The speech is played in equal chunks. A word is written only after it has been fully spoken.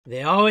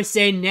They always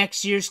say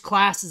next year's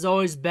class is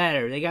always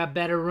better. They got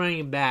better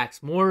running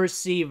backs, more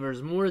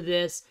receivers, more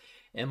this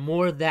and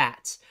more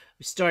that.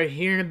 We started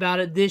hearing about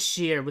it this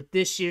year with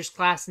this year's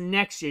class and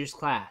next year's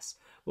class.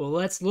 Well,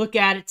 let's look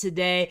at it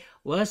today.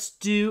 Let's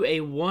do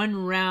a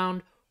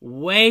one-round,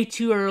 way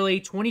too early,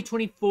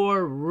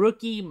 2024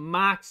 rookie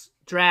mock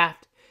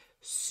draft,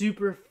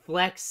 super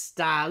flex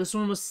style. This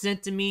one was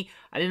sent to me.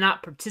 I did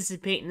not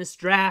participate in this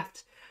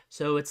draft,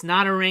 so it's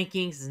not a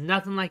rankings. It's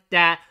nothing like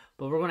that.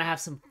 But we're going to have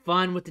some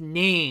fun with the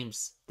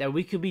names that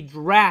we could be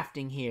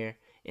drafting here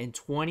in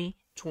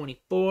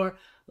 2024.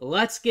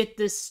 Let's get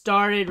this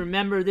started.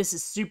 Remember, this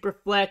is super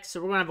flex,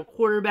 so we're going to have a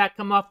quarterback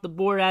come off the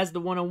board as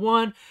the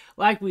 101,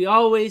 like we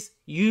always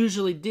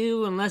usually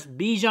do, unless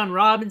Bijan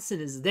Robinson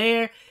is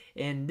there.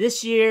 And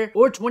this year,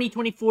 or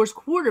 2024's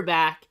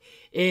quarterback,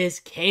 is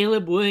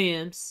Caleb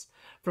Williams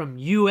from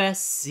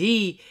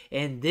USC.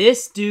 And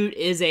this dude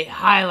is a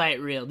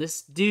highlight reel.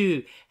 This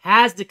dude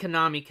has the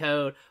Konami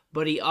code,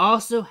 but he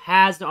also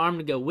has the arm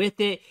to go with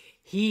it.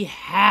 He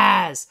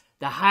has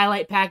the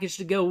highlight package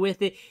to go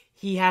with it.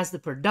 He has the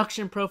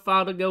production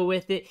profile to go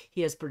with it.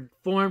 He has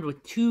performed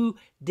with 2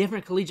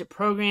 different collegiate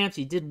programs.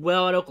 He did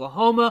well at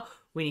Oklahoma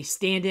when he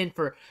stand in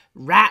for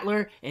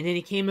Rattler, and then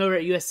he came over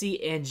at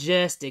USC and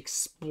just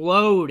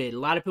exploded. A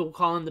lot of people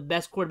call him the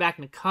best quarterback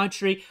in the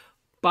country.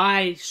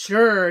 By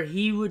sure,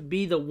 he would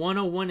be the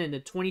 101 in the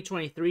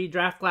 2023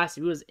 draft class.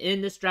 If he was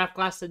in this draft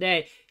class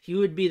today, he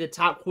would be the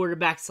top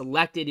quarterback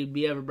selected. He'd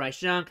be over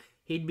Bryce Young.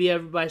 He'd be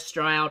over by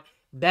Stroud.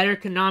 Better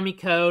Konami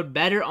code,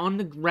 better on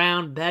the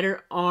ground,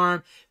 better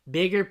arm,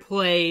 bigger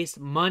plays,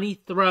 money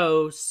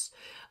throws,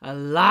 a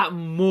lot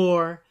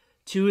more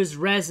to his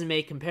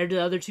resume compared to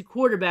the other 2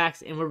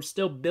 quarterbacks, and we're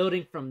still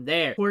building from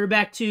there.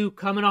 Quarterback 2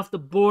 coming off the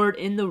board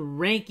in the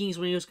rankings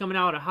when he was coming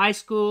out of high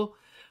school,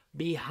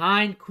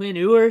 behind Quinn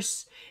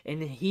Ewers,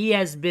 and he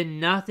has been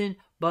nothing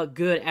but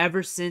good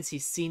ever since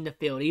he's seen the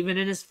field. Even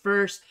in his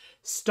first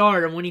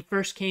start, or when he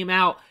first came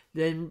out,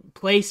 then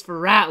placed for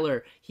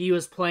Rattler, he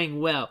was playing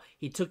well.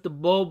 He took the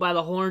bull by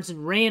the horns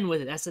and ran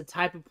with it. That's the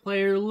type of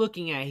player you're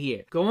looking at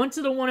here. Going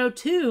to the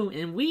 102,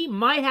 and we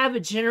might have a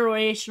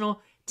generational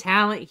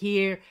talent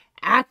here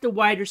at the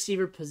wide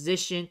receiver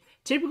position.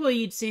 Typically,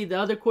 you'd see the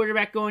other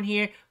quarterback going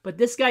here, but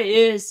this guy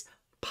is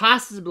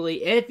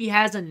possibly, if he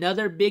has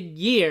another big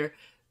year,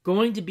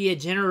 going to be a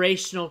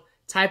generational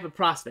type of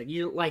prospect.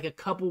 You like a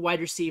couple wide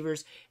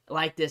receivers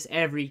like this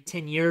every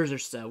 10 years or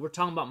so. We're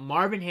talking about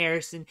Marvin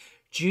Harrison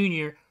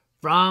Jr.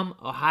 from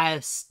Ohio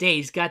State.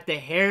 He's got the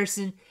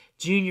Harrison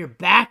Jr.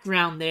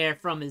 background there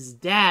from his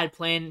dad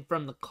playing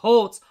from the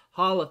Colts,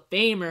 Hall of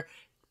Famer,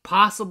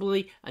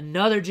 possibly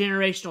another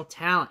generational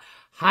talent.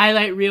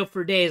 Highlight reel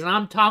for days. And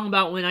I'm talking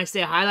about, when I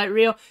say highlight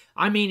reel,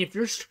 I mean if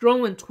you're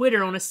scrolling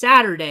Twitter on a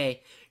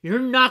Saturday, you're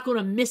not going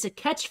to miss a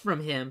catch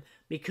from him,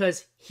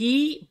 because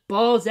he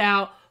balls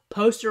out,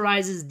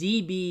 posterizes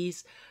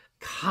DBs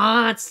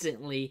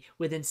constantly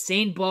with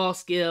insane ball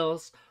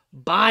skills,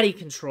 body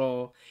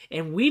control,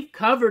 and we've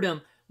covered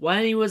him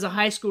when he was a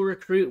high school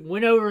recruit,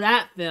 went over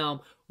that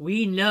film.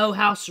 We know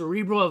how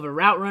cerebral of a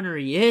route runner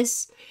he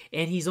is,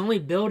 and he's only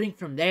building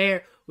from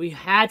there. We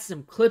had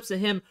some clips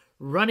of him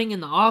running in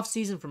the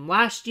offseason from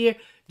last year.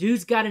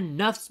 Dude's got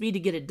enough speed to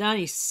get it done.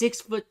 He's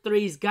 6'3".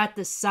 He's got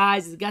the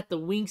size. He's got the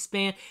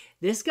wingspan.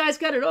 This guy's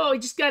got it all. He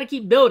just got to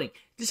keep building.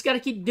 Just got to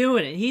keep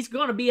doing it. He's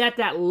going to be at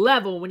that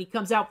level when he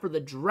comes out for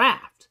the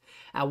draft.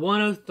 At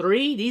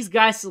 103, these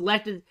guys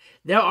selected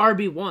their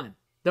RB1.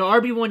 Their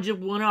RB1 just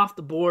went off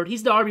the board.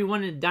 He's the RB1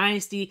 in the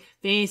Dynasty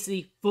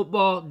Fantasy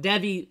Football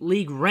Devy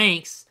League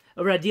ranks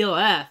over at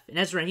DLF, and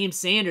that's Raheim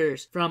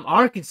Sanders from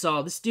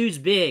Arkansas. This dude's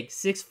big,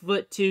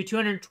 6'2",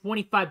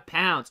 225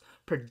 pounds,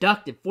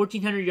 productive,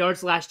 1,400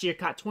 yards last year,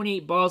 caught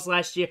 28 balls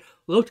last year,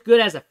 looked good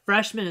as a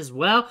freshman as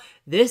well.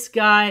 This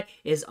guy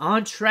is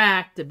on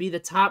track to be the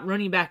top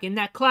running back in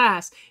that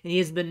class, and he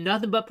has been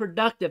nothing but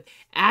productive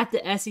at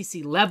the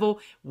SEC level.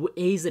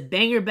 He's a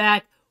banger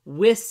back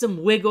with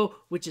some wiggle,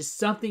 which is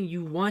something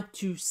you want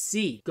to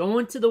see.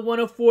 Going to the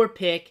 104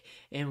 pick,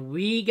 and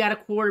we got a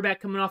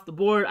quarterback coming off the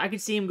board. I could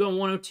see him going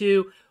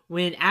 102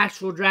 when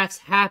actual drafts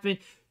happen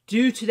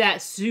due to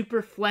that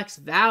super flex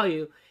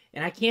value.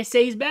 And I can't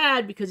say he's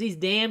bad because he's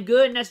damn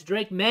good, and that's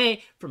Drake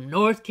Maye from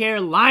North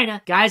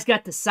Carolina. Guy's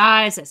got the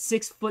size at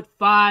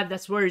 6'5".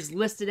 That's where he's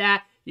listed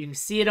at. You can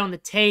see it on the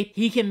tape.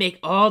 He can make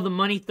all the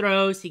money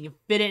throws. He can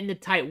fit it into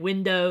tight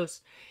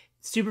windows.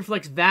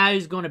 Superflex value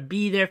is going to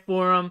be there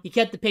for him. He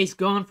kept the pace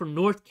going from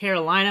North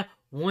Carolina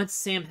once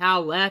Sam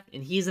Howell left,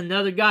 and he's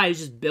another guy who's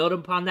just built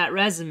upon that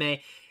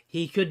resume.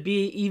 He could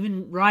be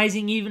even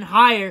rising even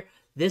higher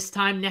this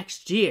time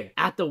next year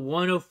at the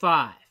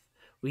 105.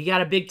 We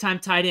got a big-time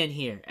tight end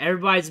here.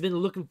 Everybody's been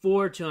looking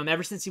forward to him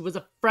ever since he was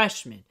a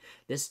freshman.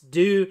 This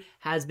dude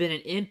has been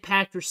an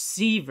impact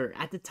receiver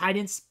at the tight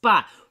end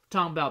spot. We're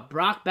talking about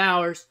Brock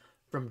Bowers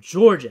from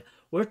Georgia.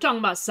 We're talking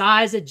about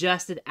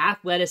size-adjusted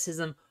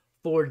athleticism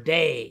for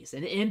days.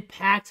 An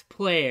impact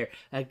player.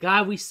 A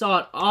guy we saw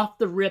it off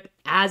the rip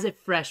as a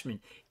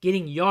freshman.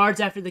 Getting yards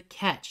after the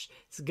catch.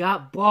 He's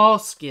got ball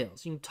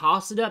skills. You can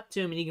toss it up to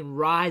him and he can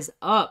rise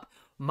up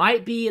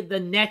might be the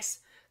next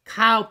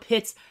Kyle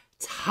Pitts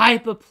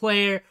type of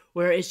player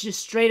where it's just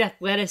straight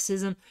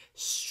athleticism,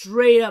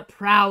 straight up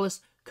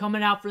prowess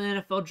coming out for the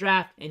NFL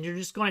draft, and you're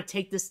just going to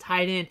take this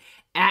tight end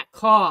at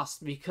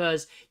cost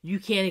because you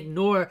can't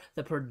ignore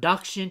the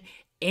production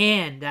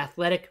and the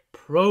athletic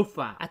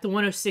profile. At the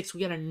 106,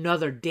 we got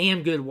another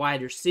damn good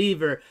wide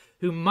receiver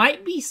who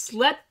might be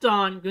slept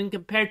on when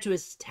compared to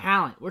his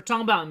talent. We're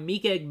talking about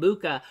Emeka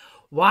Egbuka,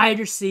 wide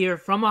receiver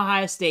from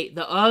Ohio State,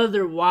 the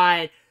other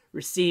wide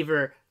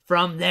receiver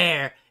from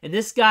there. And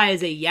this guy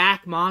is a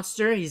yak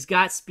monster. He's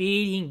got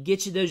speed. He can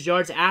get you those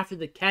yards after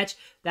the catch.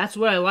 That's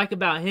what I like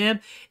about him.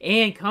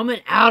 And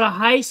coming out of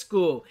high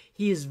school,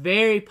 he is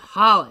very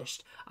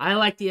polished.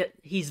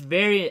 He's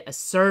very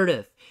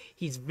assertive.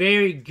 He's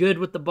very good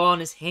with the ball in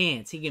his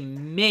hands. He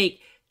can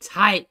make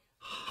tight,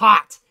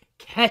 hot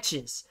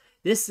catches.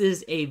 This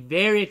is a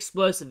very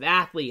explosive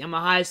athlete. I'm a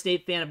Ohio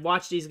State fan. I've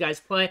watched these guys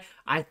play.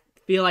 I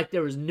feel like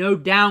there was no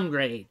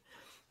downgrade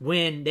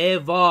when they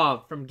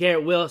evolved from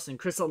Garrett Wilson,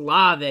 Chris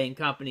Olave and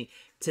company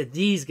to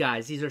these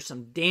guys. These are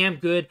some damn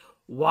good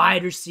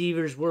wide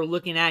receivers we're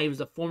looking at. He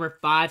was a former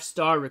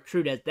 5-star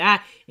recruit at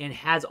that and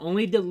has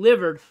only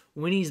delivered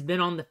when he's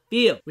been on the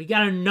field. We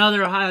got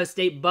another Ohio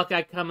State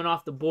Buckeye coming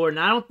off the board, and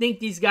I don't think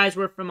these guys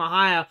were from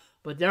Ohio,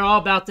 but they're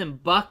all about them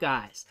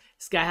Buckeyes.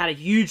 This guy had a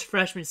huge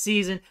freshman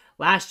season.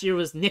 Last year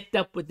was nicked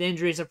up with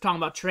injuries. I'm talking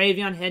about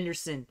Treveyon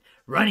Henderson,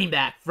 running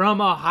back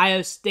from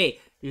Ohio State.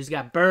 He's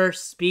got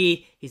burst,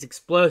 speed, he's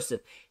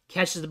explosive,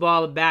 catches the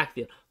ball in the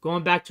backfield.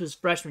 Going back to his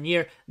freshman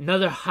year,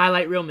 another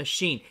highlight reel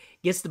machine.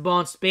 Gets the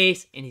ball in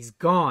space, and he's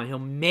gone. He'll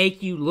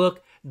make you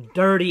look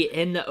dirty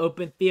in the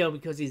open field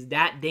because he's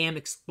that damn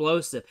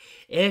explosive.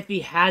 If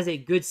he has a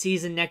good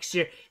season next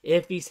year,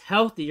 if he's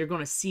healthy, you're going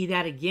to see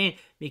that again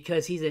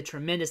because he's a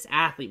tremendous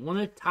athlete. One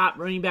of the top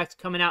running backs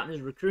coming out in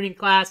his recruiting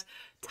class,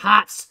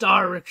 top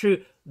star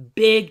recruit,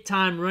 big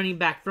time running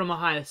back from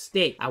Ohio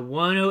State. At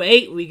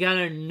 108, we got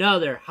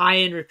another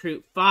high-end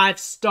recruit,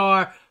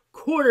 5-star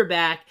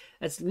quarterback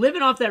that's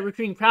living off that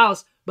recruiting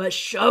prowess, but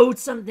showed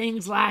some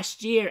things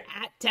last year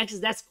at Texas.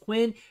 That's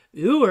Quinn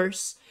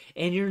Ewers,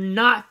 and you're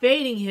not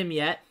fading him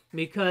yet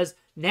because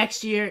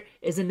next year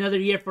is another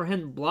year for him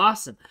to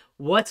blossom.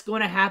 What's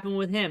going to happen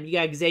with him? You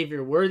got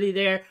Xavier Worthy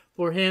there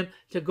for him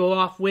to go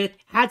off with.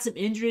 Had some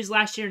injuries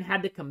last year and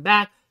had to come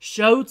back.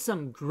 Showed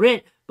some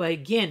grit, but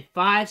again,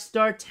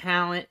 5-star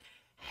talent.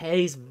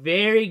 He's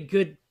very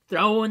good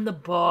throwing the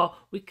ball.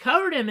 We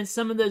covered him in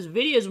some of those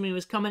videos when he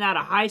was coming out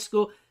of high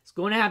school. He's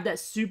going to have that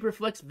super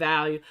flex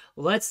value.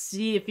 Let's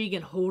see if he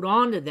can hold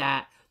on to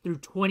that through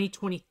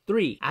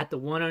 2023. At the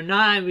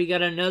 109, we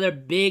got another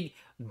big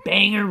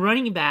banger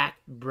running back,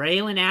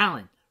 Braelon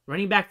Allen,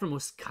 running back from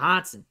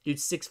Wisconsin.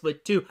 Dude's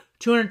 6'2",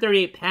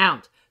 238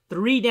 pounds,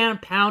 3-down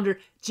pounder,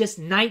 just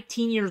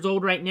 19 years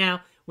old right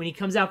now. When he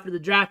comes out for the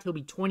draft, he'll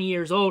be 20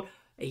 years old.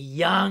 A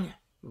young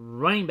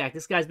running back.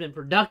 This guy's been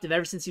productive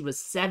ever since he was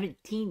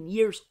 17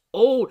 years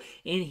old,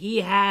 and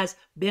he has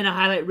been a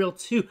highlight reel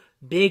too.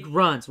 Big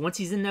runs. Once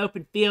he's in the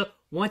open field,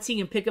 once he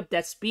can pick up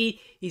that speed,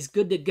 he's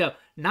good to go.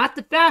 Not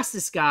the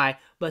fastest guy,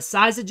 but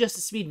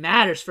size-adjusted speed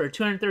matters for a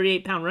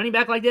 238-pound running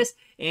back like this,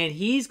 and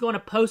he's going to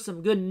post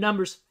some good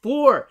numbers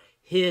for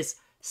his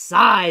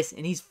size,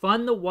 and he's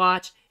fun to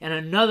watch, and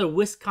another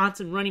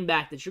Wisconsin running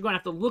back that you're going to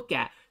have to look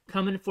at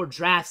coming for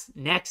drafts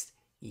next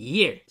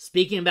year.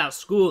 Speaking about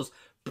schools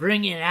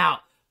bringing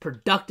out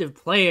productive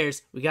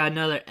players, we got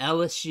another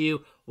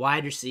LSU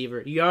wide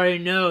receiver. You already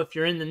know if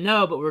you're in the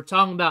know, but we're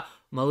talking about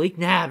Malik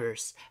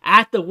Nabers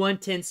at the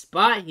 110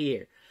 spot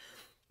here.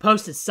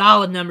 Posted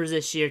solid numbers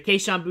this year.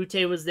 Kayshon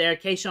Boutte was there.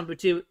 Kayshon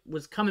Boutte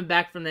was coming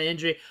back from the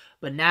injury,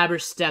 but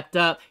Nabers stepped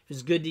up. He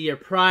was good the year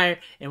prior,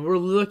 and we're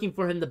looking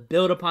for him to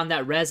build upon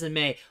that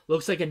resume.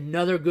 Looks like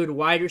another good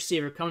wide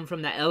receiver coming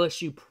from that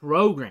LSU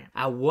program.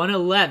 At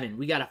 111,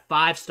 we got a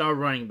 5-star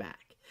running back.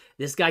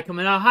 This guy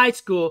coming out of high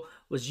school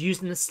was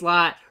used in the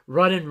slot,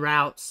 running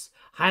routes,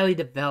 highly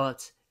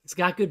developed. He's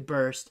got good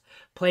burst.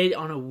 Played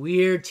on a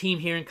weird team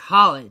here in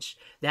college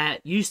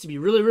that used to be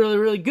really, really,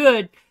 really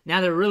good.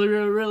 Now they're really,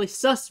 really, really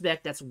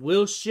suspect. That's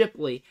Will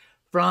Shipley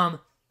from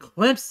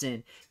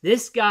Clemson.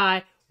 This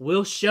guy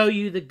will show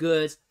you the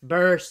goods.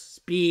 Burst,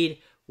 speed,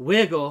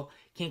 wiggle.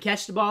 Can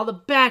catch the ball in the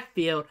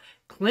backfield.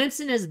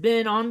 Clemson has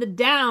been on the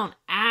down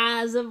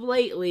as of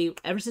lately,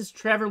 ever since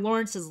Trevor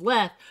Lawrence has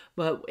left.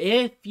 But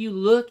if you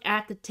look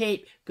at the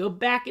tape, go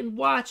back and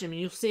watch him, and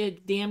you'll see a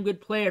damn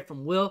good player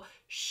from Will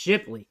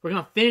Shipley. We're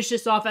going to finish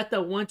this off at the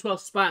 112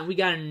 spot, and we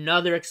got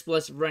another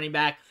explosive running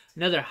back,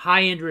 another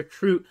high-end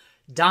recruit,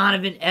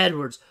 Donavan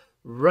Edwars,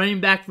 running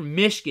back from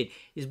Michigan.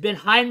 He's been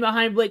hiding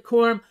behind Blake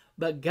Corum,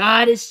 but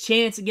got his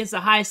chance against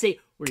Ohio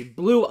State where he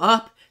blew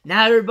up.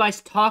 Now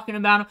everybody's talking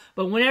about him,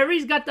 but whenever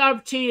he's got the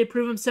opportunity to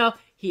prove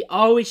himself, he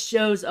always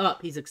shows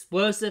up. He's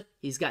explosive.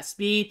 He's got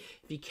speed.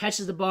 If he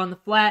catches the ball in the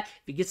flat,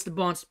 if he gets the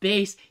ball in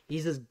space,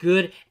 he's as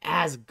good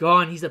as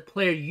gone. He's a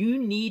player you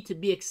need to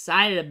be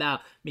excited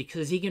about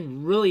because he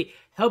can really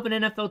help an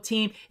NFL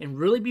team and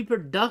really be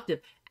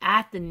productive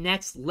at the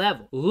next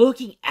level.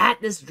 Looking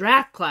at this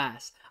draft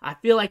class, I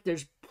feel like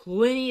there's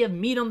plenty of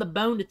meat on the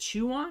bone to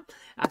chew on.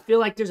 I feel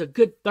like there's a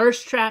good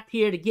thirst trap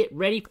here to get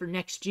ready for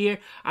next year.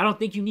 I don't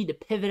think you need to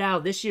pivot out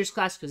of this year's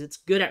class because it's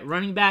good at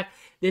running back.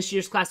 This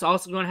year's class is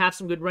also going to have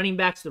some good running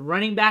backs. The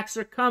running backs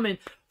are coming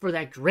for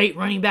that great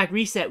running back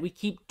reset we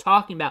keep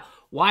talking about.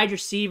 Wide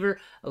receiver,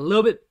 a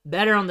little bit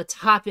better on the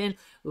top end.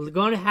 We're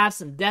going to have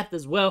some depth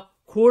as well.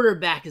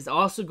 Quarterback is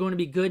also going to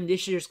be good in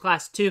this year's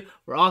class too.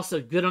 We're also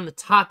good on the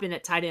top end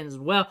at tight end as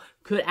well.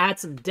 Could add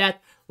some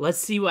depth. Let's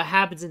see what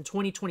happens in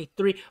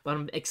 2023. But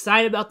I'm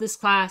excited about this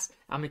class.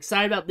 I'm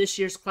excited about this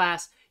year's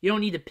class. You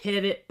don't need to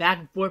pivot back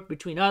and forth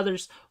between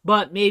others,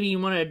 but maybe you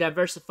want to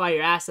diversify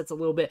your assets a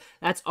little bit.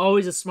 That's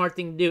always a smart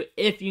thing to do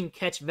if you can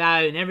catch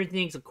value, and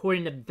everything's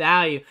according to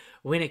value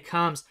when it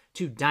comes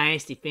to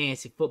Dynasty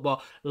Fantasy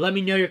Football. Let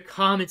me know your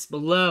comments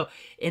below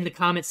in the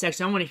comment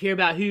section. I want to hear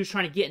about who you're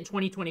trying to get in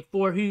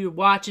 2024, who you're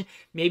watching.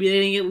 Maybe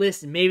they didn't get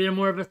listed. Maybe they're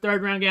more of a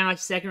third-round guy, like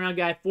second-round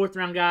guy,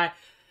 fourth-round guy,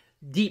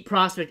 deep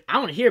prospect. I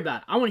want to hear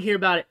about it. I want to hear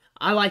about it.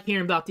 I like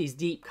hearing about these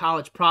deep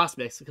college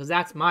prospects because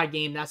that's my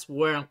game. That's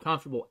where I'm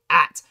comfortable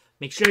at.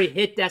 Make sure you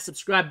hit that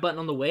subscribe button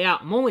on the way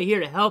out. I'm only here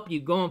to help you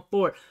going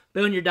forward,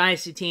 building your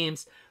Dynasty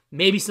teams,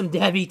 maybe some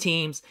Devy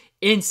teams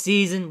in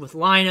season with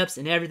lineups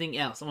and everything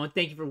else. I want to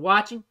thank you for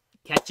watching.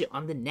 Catch you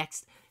on the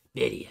next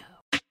video.